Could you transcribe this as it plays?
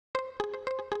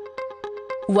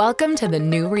Welcome to the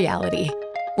new reality,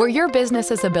 where your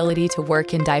business's ability to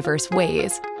work in diverse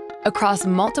ways, across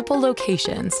multiple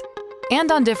locations, and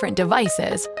on different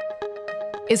devices,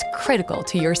 is critical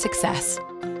to your success.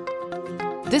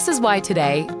 This is why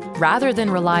today, rather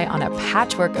than rely on a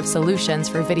patchwork of solutions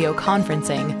for video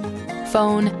conferencing,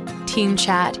 phone, team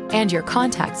chat, and your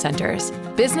contact centers,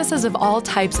 businesses of all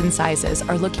types and sizes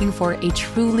are looking for a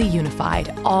truly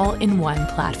unified, all-in-one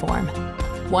platform.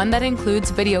 One that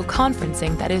includes video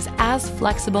conferencing that is as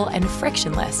flexible and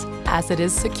frictionless as it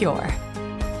is secure.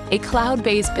 A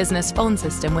cloud-based business phone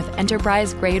system with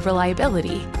enterprise-grade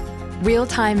reliability,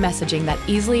 real-time messaging that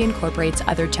easily incorporates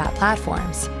other chat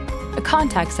platforms, a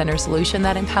contact center solution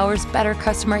that empowers better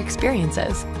customer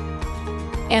experiences,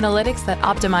 analytics that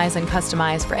optimize and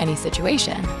customize for any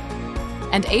situation,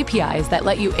 and APIs that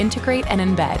let you integrate and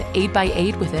embed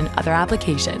 8x8 within other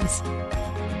applications.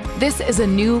 This is a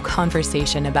new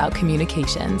conversation about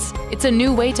communications. It's a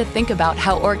new way to think about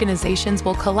how organizations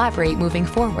will collaborate moving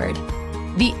forward.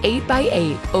 The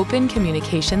 8x8 Open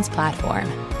Communications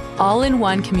Platform.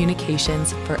 All-in-one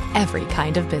communications for every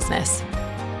kind of business.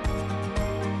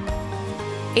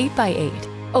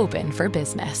 8x8, open for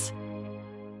business.